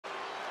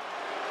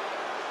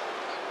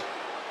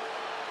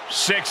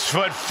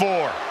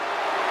6'4",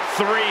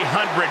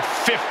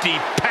 350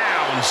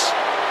 pounds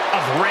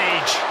of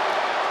rage.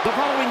 The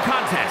following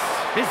contest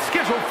is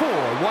scheduled for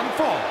one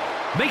fall.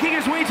 Making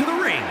his way to the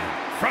ring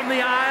from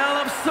the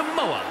Isle of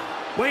Samoa,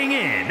 weighing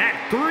in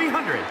at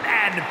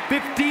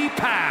 350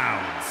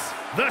 pounds,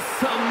 the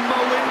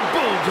Samoan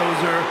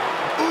bulldozer,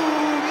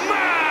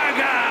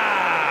 Umaga!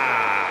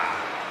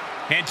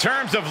 In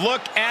terms of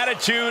look,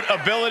 attitude,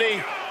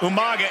 ability,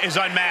 Umaga is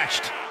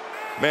unmatched.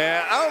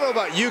 Man, I don't know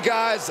about you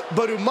guys,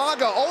 but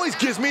Umaga always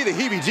gives me the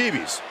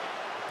heebie-jeebies.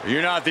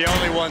 You're not the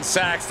only one,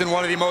 Saxton.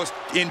 One of the most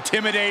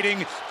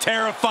intimidating,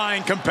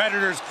 terrifying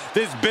competitors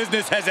this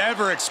business has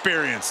ever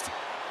experienced.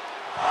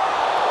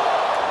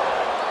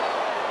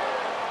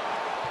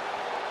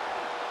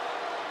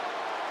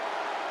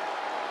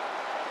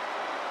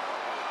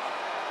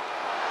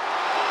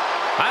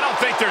 I don't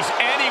think there's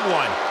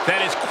anyone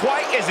that is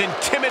quite as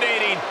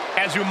intimidating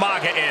as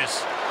Umaga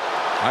is.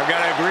 I've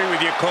got to agree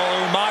with you, Cole.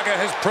 Umaga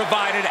has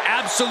provided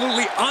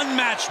absolutely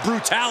unmatched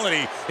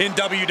brutality in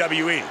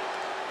WWE.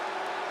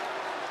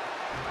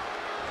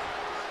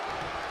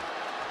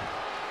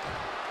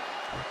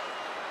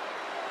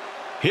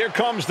 Here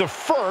comes the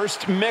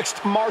first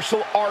mixed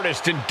martial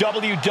artist in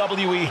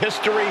WWE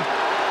history,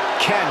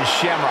 Ken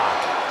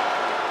Shamrock.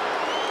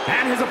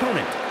 And his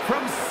opponent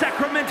from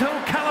Sacramento,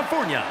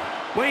 California,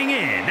 weighing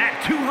in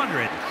at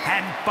 205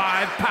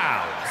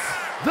 pounds,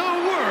 the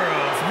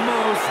world's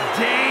most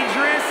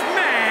dangerous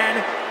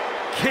man,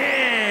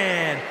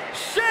 Ken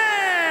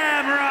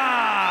Shamrock!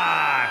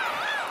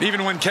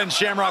 Even when Ken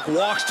Shamrock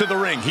walks to the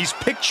ring, he's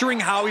picturing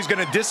how he's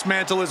going to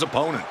dismantle his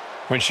opponent.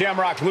 When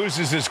Shamrock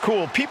loses his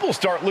cool, people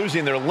start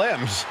losing their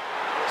limbs.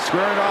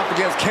 Squaring off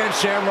against Ken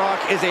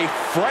Shamrock is a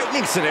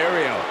frightening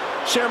scenario.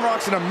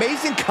 Shamrock's an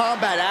amazing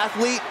combat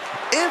athlete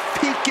if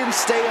he can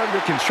stay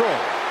under control.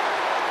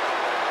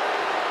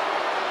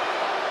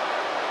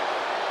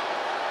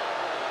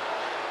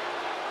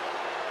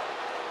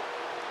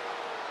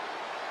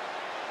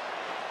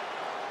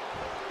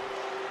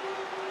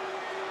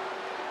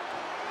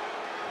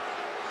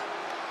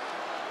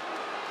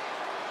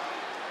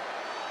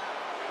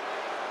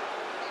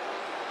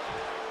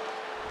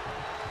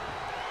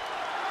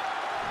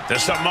 The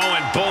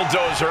Samoan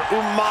bulldozer,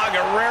 Umaga,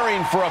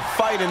 raring for a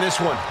fight in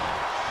this one.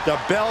 The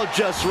bell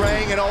just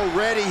rang, and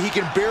already he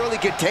can barely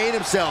contain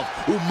himself.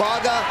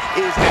 Umaga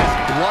is as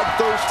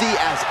bloodthirsty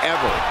as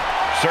ever.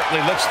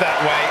 Certainly looks that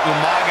way.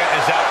 Umaga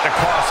is out to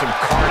cause some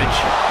carnage.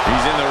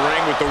 He's in the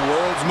ring with the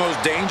world's most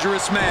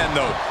dangerous man,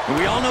 though. And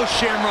we all know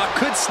Shamrock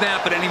could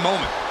snap at any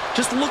moment.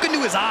 Just look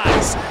into his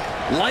eyes.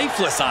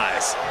 Lifeless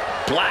eyes.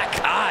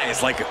 Black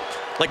eyes, like a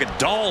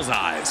doll's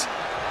eyes.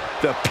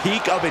 The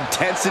peak of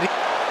intensity.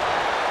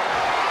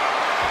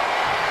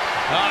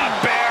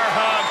 Bear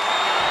hug.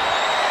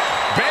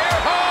 Bear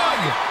hug.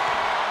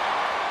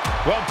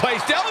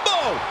 Well-placed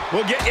elbow.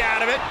 We'll get you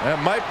out of it.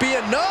 That might be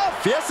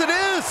enough. Yes, it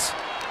is.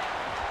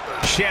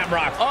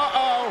 Shamrock.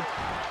 Uh-oh.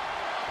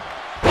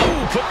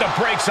 Ooh, put the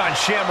brakes on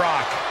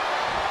Shamrock.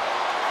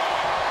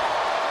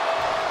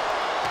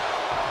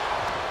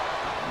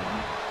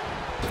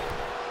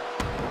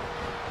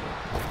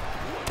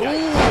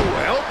 Ooh,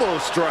 elbow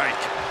strike.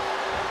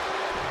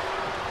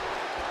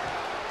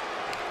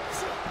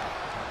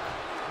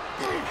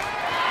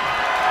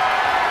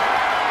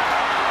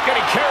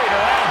 Getting carried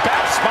around,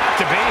 bad spot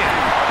to be in.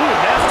 Ooh,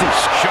 nasty.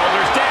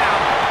 Shoulders down.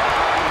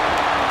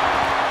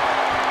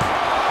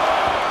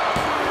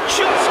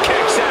 Just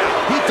kicks out.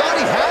 He thought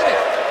he had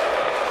it.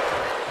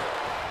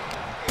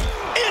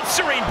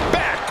 Answering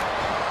back.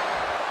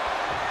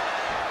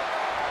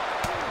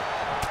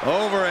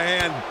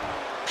 Overhand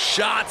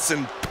shots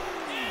and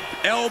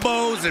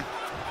elbows and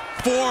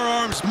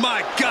forearms.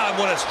 My God,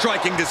 what a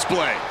striking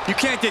display. You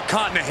can't get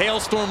caught in a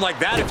hailstorm like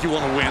that if you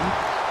want to win.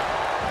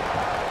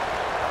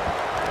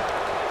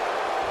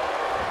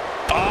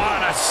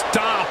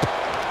 Stomp.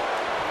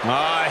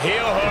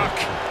 Heel hook.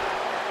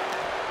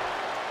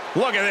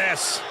 Look at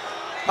this.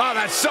 Oh,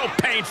 that's so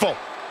painful.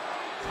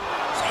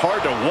 It's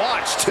hard to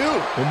watch,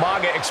 too.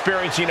 Umaga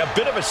experiencing a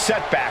bit of a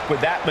setback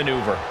with that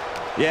maneuver.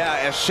 Yeah,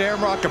 as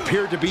Shamrock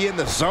appeared to be in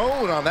the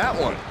zone on that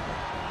one.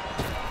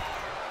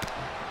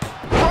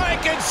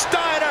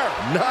 Frankensteiner.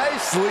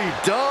 Nicely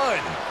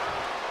done.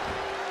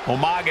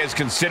 Umaga is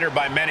considered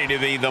by many to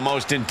be the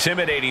most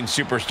intimidating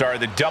superstar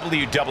the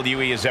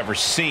WWE has ever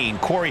seen.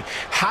 Corey,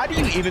 how do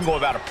you even go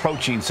about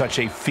approaching such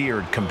a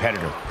feared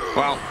competitor?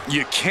 Well,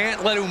 you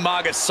can't let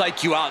Umaga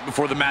psych you out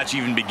before the match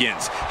even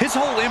begins. His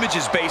whole image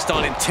is based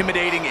on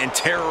intimidating and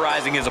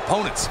terrorizing his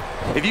opponents.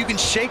 If you can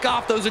shake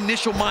off those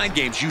initial mind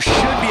games, you should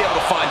be able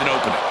to find an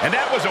opening. And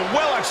that was a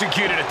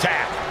well-executed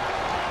attack.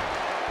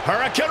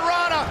 Hurricane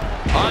Rana.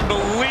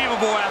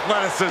 Unbelievable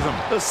athleticism.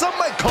 Some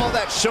might call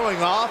that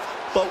showing off,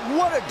 but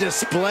what a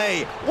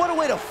display. What a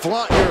way to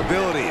flaunt your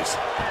abilities.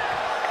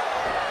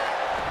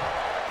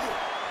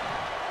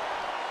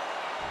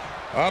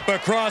 Up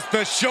across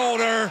the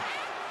shoulder.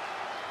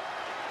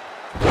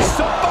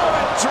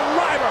 Samoan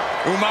driver.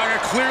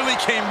 Umaga clearly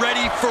came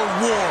ready for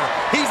war.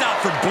 He's out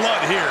for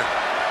blood here.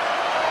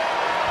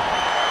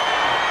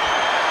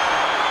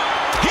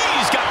 He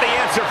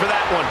answer for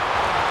that one.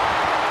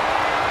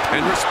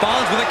 And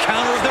responds with a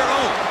counter of their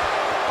own.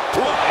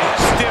 Whoa,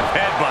 stiff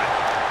headbutt.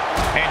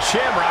 And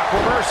Shamrock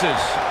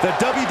reverses. The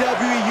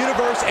WWE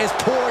Universe is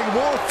pouring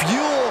more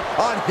fuel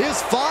on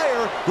his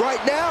fire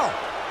right now.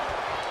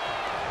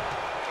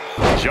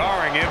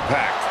 Jarring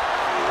impact.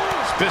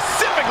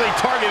 Specifically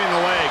targeting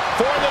the leg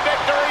for the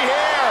victory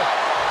here.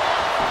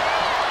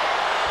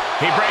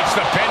 He breaks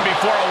the pin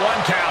before a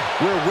 1 count.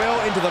 We're well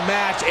into the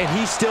match, and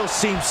he still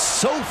seems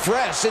so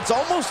fresh. It's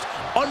almost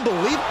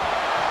unbelievable.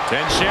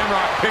 Then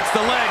Shamrock picks the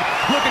leg,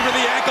 looking for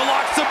the ankle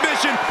lock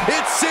submission.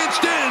 It's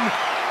cinched in.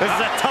 This is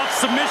a tough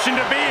submission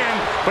to be in,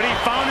 but he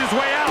found his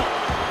way out.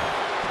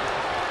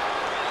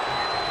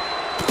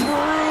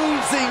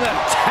 Bruising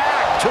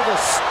attack to the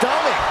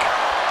stomach.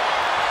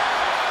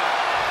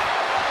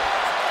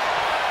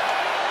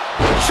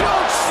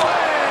 Choke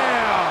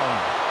slam!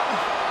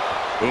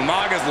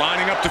 Umaga's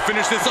lining up to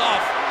finish this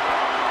off.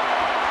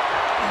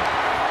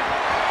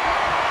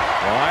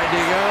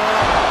 Winding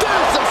up.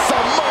 There's a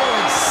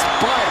Samoan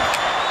spike.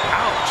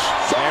 Ouch.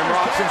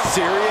 Shamrock's in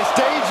serious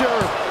danger.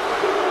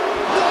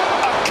 What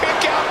a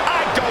kick out.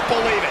 I don't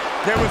believe it.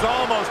 There was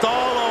almost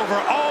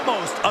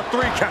a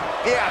 3 count.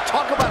 Yeah,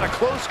 talk about a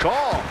close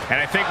call.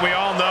 And I think we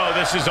all know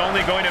this is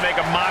only going to make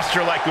a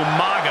monster like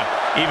Umaga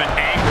even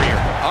angrier.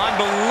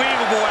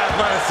 Unbelievable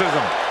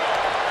athleticism.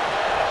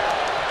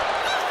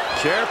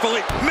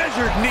 Carefully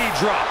measured knee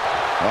drop.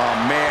 Oh,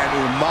 man,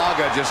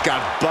 Umaga just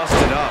got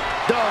busted up.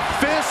 The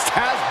fist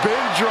has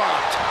been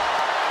dropped.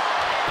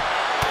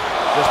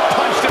 Just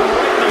punched him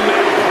right in the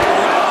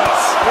mouth.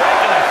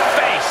 Straight in the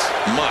face.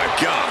 My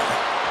God.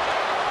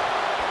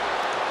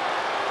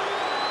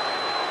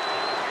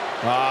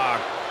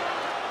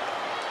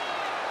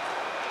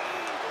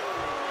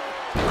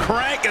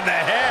 Crank in the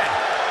head.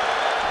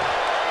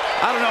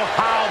 I don't know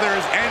how there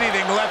is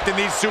anything left in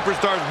these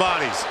superstars'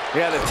 bodies.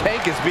 Yeah, the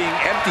tank is being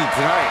emptied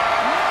tonight.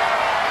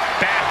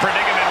 Bad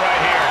predicament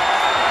right here.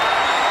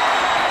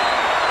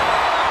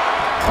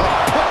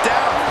 Put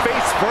down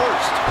face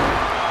first.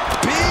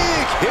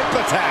 Big hip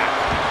attack.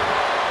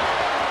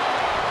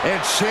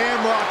 And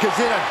Shamrock is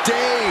in a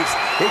daze.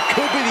 It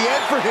could be the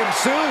end for him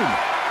soon.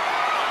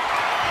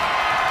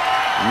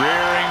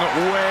 Rearing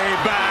way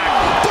back.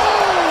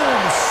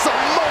 Boom!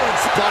 Samoan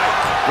spike.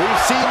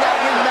 We've seen that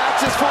in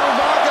matches for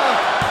Umaga.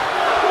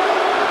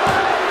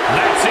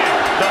 That's it.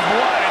 The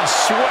blood and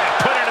sweat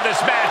put into this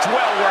match.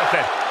 Well worth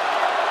it.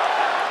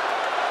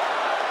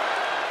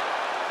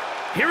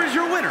 Here is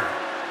your winner,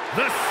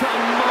 the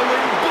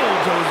Samoan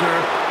Bulldozer,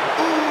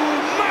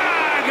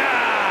 Umaga!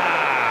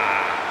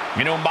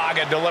 And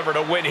Umaga delivered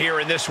a win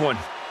here in this one.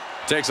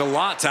 Takes a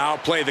lot to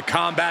outplay the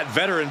combat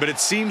veteran, but it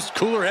seems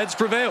cooler heads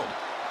prevailed.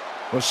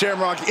 Well,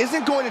 Shamrock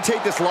isn't going to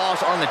take this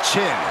loss on the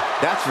chin,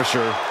 that's for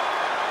sure.